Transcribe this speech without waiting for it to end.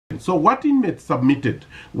So what inmates submitted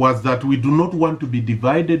was that we do not want to be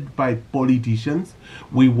divided by politicians.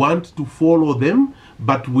 We want to follow them,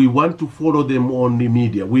 but we want to follow them on the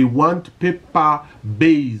media. We want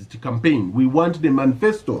paper-based campaign. We want the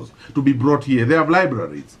manifestos to be brought here. They have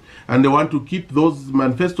libraries, and they want to keep those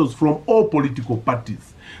manifestos from all political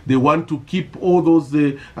parties. They want to keep all those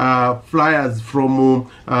flyers from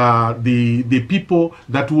the people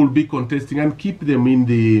that will be contesting and keep them in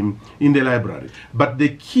the library. But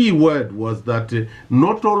the key word was that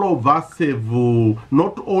not all of us have,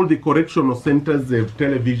 not all the correctional centers have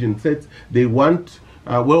television sets. They want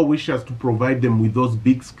well-wishers to provide them with those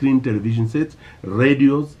big screen television sets,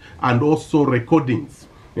 radios, and also recordings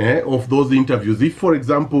of those interviews. If, for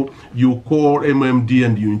example, you call MMD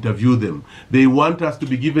and you interview them, they want us to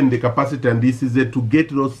be given the capacity, and this is it, to get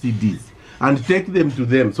those CDs and take them to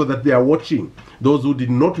them so that they are watching. Those who did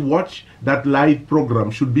not watch that live program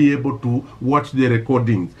should be able to watch the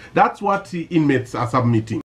recordings. That's what the inmates are submitting.